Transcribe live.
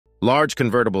Large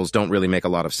convertibles don't really make a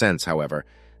lot of sense, however.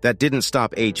 That didn't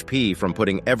stop HP from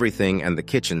putting everything and the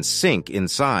kitchen sink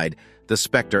inside the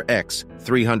Spectre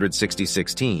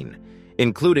x360,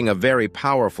 including a very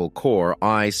powerful Core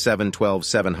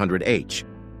i7-12700H.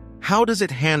 How does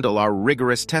it handle our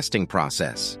rigorous testing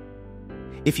process?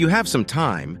 If you have some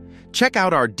time, check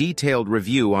out our detailed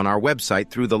review on our website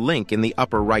through the link in the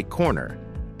upper right corner.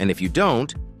 And if you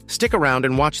don't, stick around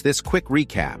and watch this quick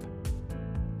recap.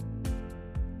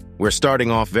 We're starting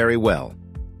off very well,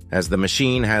 as the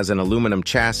machine has an aluminum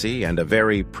chassis and a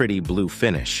very pretty blue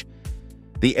finish.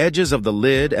 The edges of the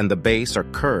lid and the base are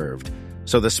curved,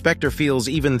 so the Spectre feels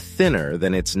even thinner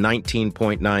than its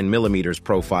 19.9 millimeters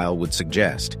profile would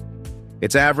suggest.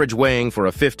 Its average weighing for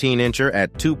a 15-incher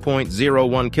at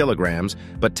 2.01 kilograms,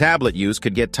 but tablet use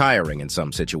could get tiring in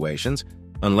some situations,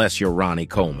 unless you're Ronnie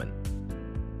Coleman.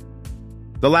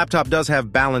 The laptop does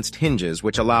have balanced hinges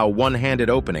which allow one-handed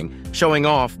opening, showing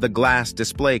off the glass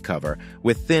display cover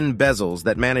with thin bezels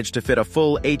that manage to fit a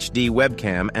full HD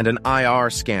webcam and an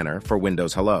IR scanner for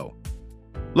Windows Hello.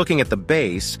 Looking at the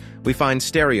base, we find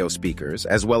stereo speakers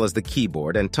as well as the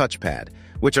keyboard and touchpad,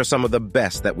 which are some of the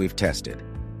best that we've tested.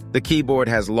 The keyboard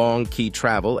has long key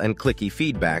travel and clicky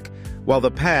feedback, while the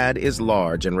pad is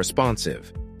large and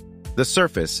responsive. The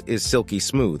surface is silky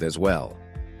smooth as well.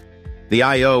 The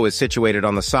I/O is situated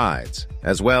on the sides,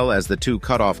 as well as the two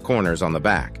cutoff corners on the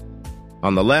back.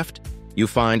 On the left, you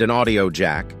find an audio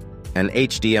jack, an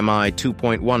HDMI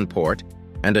 2.1 port,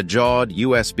 and a jawed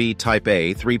USB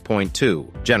Type-A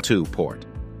 3.2 Gen 2 port.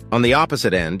 On the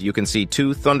opposite end, you can see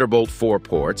two Thunderbolt 4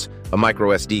 ports, a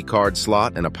microSD card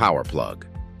slot, and a power plug.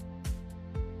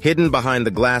 Hidden behind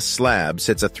the glass slab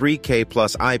sits a 3K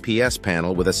plus IPS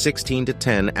panel with a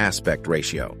 16:10 aspect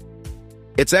ratio.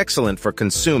 It's excellent for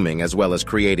consuming as well as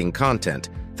creating content,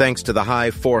 thanks to the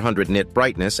high 400 nit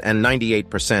brightness and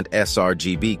 98%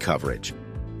 sRGB coverage.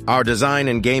 Our design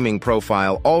and gaming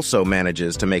profile also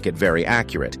manages to make it very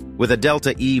accurate, with a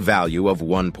delta E value of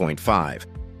 1.5.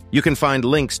 You can find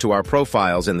links to our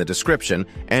profiles in the description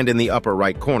and in the upper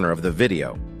right corner of the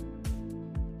video.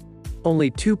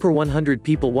 Only 2 per 100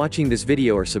 people watching this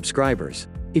video are subscribers.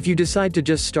 If you decide to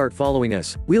just start following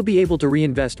us, we'll be able to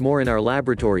reinvest more in our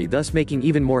laboratory, thus making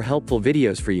even more helpful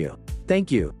videos for you.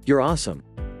 Thank you, you're awesome.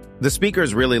 The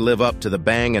speakers really live up to the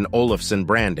Bang & Olufsen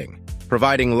branding,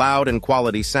 providing loud and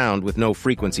quality sound with no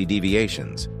frequency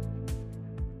deviations.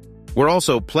 We're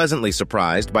also pleasantly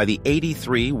surprised by the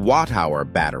 83 watt-hour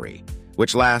battery,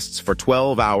 which lasts for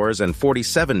 12 hours and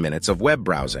 47 minutes of web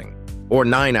browsing, or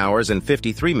 9 hours and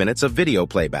 53 minutes of video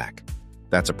playback.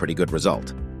 That's a pretty good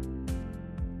result.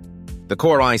 The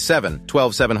Core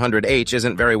i7-12700H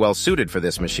isn't very well suited for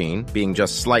this machine, being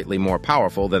just slightly more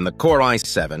powerful than the Core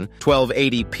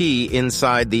i7-1280p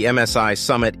inside the MSI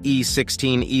Summit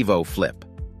E16 Evo Flip.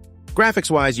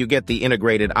 Graphics-wise, you get the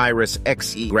integrated Iris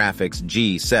Xe Graphics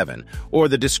G7, or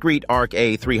the discrete Arc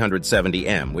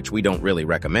A370M, which we don't really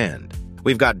recommend.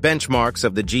 We've got benchmarks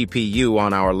of the GPU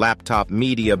on our Laptop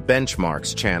Media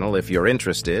Benchmarks channel if you're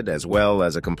interested, as well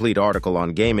as a complete article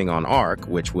on gaming on Arc,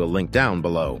 which we'll link down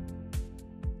below.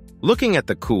 Looking at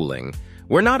the cooling,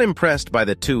 we're not impressed by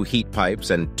the 2 heat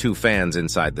pipes and 2 fans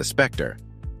inside the Spectre.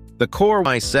 The Core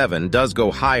i7 does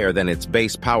go higher than its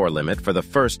base power limit for the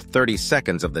first 30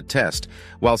 seconds of the test,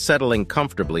 while settling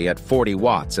comfortably at 40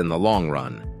 watts in the long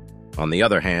run. On the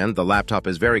other hand, the laptop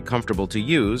is very comfortable to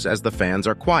use as the fans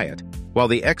are quiet, while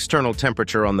the external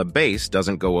temperature on the base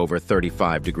doesn't go over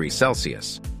 35 degrees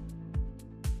Celsius.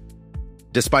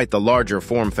 Despite the larger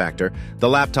form factor, the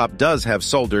laptop does have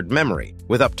soldered memory,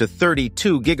 with up to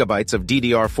 32 gigabytes of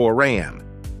DDR4 RAM.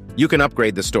 You can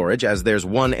upgrade the storage as there's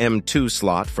one M2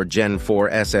 slot for Gen 4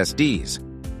 SSDs.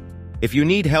 If you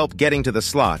need help getting to the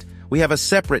slot, we have a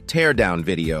separate teardown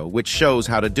video which shows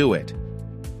how to do it.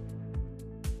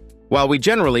 While we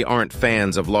generally aren't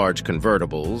fans of large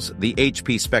convertibles, the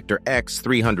HP Spectre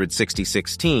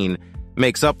x360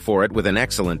 makes up for it with an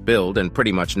excellent build and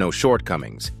pretty much no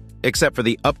shortcomings, except for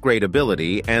the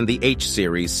upgradability and the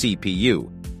H-series CPU,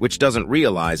 which doesn't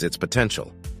realize its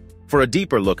potential. For a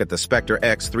deeper look at the Spectre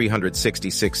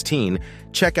x360,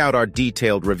 check out our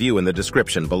detailed review in the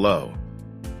description below.